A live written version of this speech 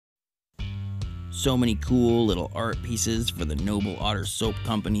So many cool little art pieces for the Noble Otter Soap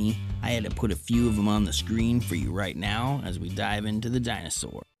Company. I had to put a few of them on the screen for you right now as we dive into the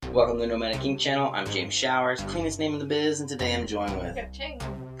dinosaur. Welcome to the Nomadic King channel. I'm James Showers, cleanest name in the biz, and today I'm joined with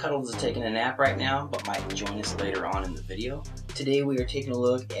Cuddles is taking a nap right now, but might join us later on in the video. Today we are taking a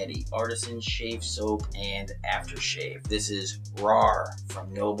look at the Artisan Shave Soap and Aftershave. This is RAWR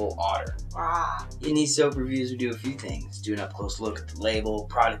from Noble Otter. In these soap reviews we do a few things. Do an up close look at the label,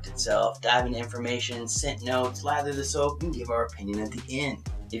 product itself, dive into information, scent notes, lather the soap, and give our opinion at the end.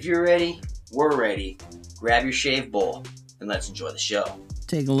 If you're ready, we're ready. Grab your shave bowl and let's enjoy the show.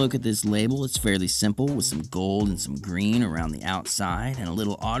 Take a look at this label. It's fairly simple with some gold and some green around the outside and a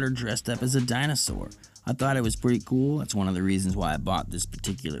little otter dressed up as a dinosaur. I thought it was pretty cool. That's one of the reasons why I bought this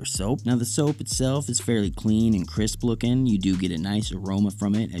particular soap. Now the soap itself is fairly clean and crisp looking. You do get a nice aroma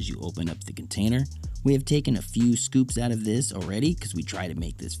from it as you open up the container. We have taken a few scoops out of this already because we tried to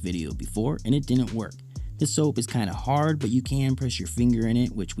make this video before and it didn't work. The soap is kind of hard, but you can press your finger in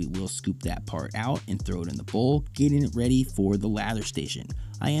it, which we will scoop that part out and throw it in the bowl, getting it ready for the lather station.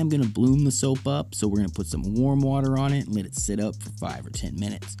 I am going to bloom the soap up, so we're going to put some warm water on it and let it sit up for 5 or 10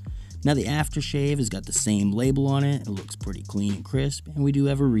 minutes. Now the aftershave has got the same label on it. It looks pretty clean and crisp, and we do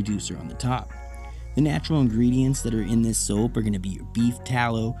have a reducer on the top. The natural ingredients that are in this soap are going to be your beef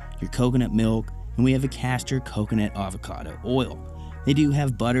tallow, your coconut milk, and we have a castor coconut avocado oil. They do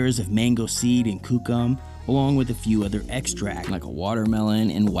have butters of mango seed and kukum, along with a few other extracts like a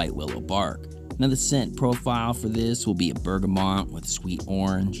watermelon and white willow bark. Now the scent profile for this will be a bergamot with sweet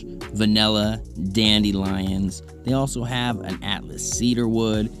orange, vanilla, dandelions. They also have an Atlas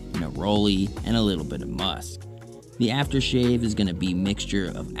cedarwood, neroli, and a little bit of musk. The aftershave is going to be a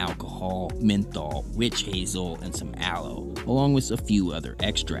mixture of alcohol, menthol, witch hazel, and some aloe, along with a few other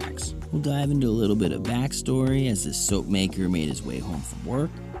extracts. We'll dive into a little bit of backstory as this soap maker made his way home from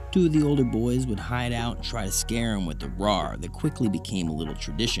work. Two of the older boys would hide out and try to scare him with the RAWR that quickly became a little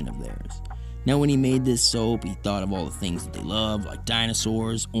tradition of theirs. Now when he made this soap, he thought of all the things that they love, like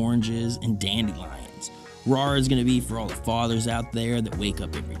dinosaurs, oranges, and dandelions. RAWR is going to be for all the fathers out there that wake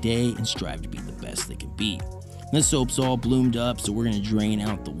up every day and strive to be the best they can be. The soap's all bloomed up, so we're going to drain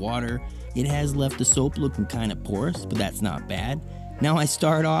out the water. It has left the soap looking kind of porous, but that's not bad. Now I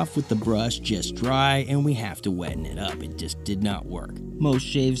start off with the brush just dry, and we have to wetten it up. It just did not work. Most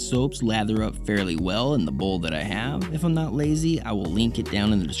shave soaps lather up fairly well in the bowl that I have. If I'm not lazy, I will link it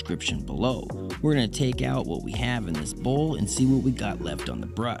down in the description below. We're going to take out what we have in this bowl and see what we got left on the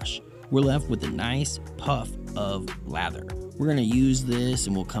brush. We're left with a nice puff of lather. We're going to use this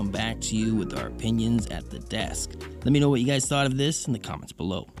and we'll come back to you with our opinions at the desk. Let me know what you guys thought of this in the comments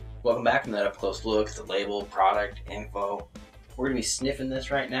below. Welcome back from that up close look at the label, product, info. We're going to be sniffing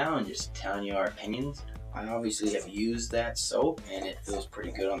this right now and just telling you our opinions. I obviously have used that soap and it feels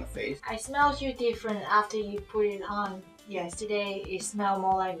pretty good on the face. I smell you different after you put it on. Yesterday it smelled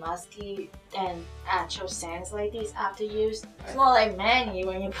more like musky than actual scents like this after use. It's more like manny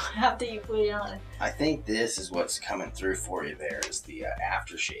when you after you put it on. I think this is what's coming through for you there is the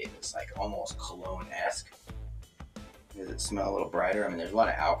aftershave. It's like almost cologne-esque. Does it smell a little brighter? I mean there's a lot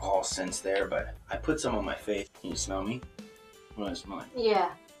of alcohol scents there, but I put some on my face. Can you smell me? What does it smell like?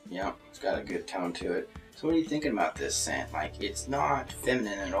 Yeah. Yeah, it's got a good tone to it. So what are you thinking about this scent? Like it's not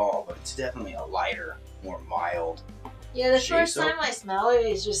feminine at all, but it's definitely a lighter, more mild. Yeah, the first time I smell it,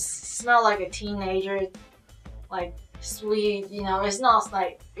 it just smelled like a teenager, like sweet. You know, it's not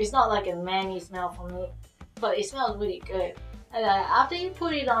like a manny smell for me, but it smells really good. And after you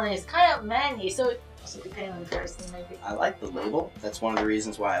put it on, it's kind of manny, so it also depends on the person maybe. I like the label. That's one of the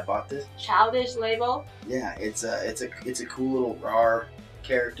reasons why I bought this. Childish label. Yeah, it's a cool little RAWR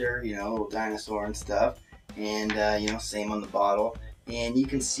character, you know, little dinosaur and stuff, and you know, same on the bottle. And you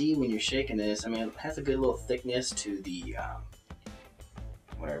can see when you're shaking this, I mean, it has a good little thickness to the,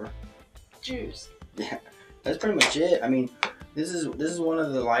 whatever. Juice. Yeah, that's pretty much it. I mean, this is one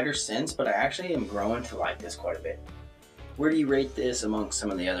of the lighter scents, but I actually am growing to like this quite a bit. Where do you rate this amongst some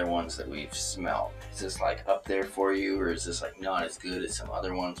of the other ones that we've smelled? Is this like up there for you, or is this like not as good as some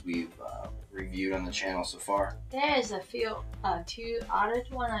other ones we've reviewed on the channel so far? There's a few, two other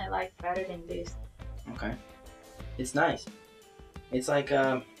one I like better than this. Okay. It's nice. It's like,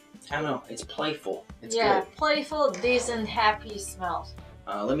 I don't know, it's playful. It's good. Playful, decent, happy smells.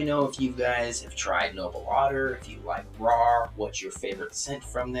 Let me know if you guys have tried Noble Otter, if you like RAWR, what's your favorite scent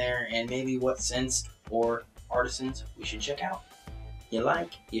from there, and maybe what scents or artisans we should check out. You like,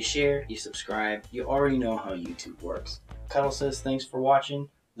 you share, you subscribe, you already know how YouTube works. Cuddle says thanks for watching.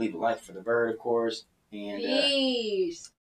 Leave a like for the bird, of course, and peace.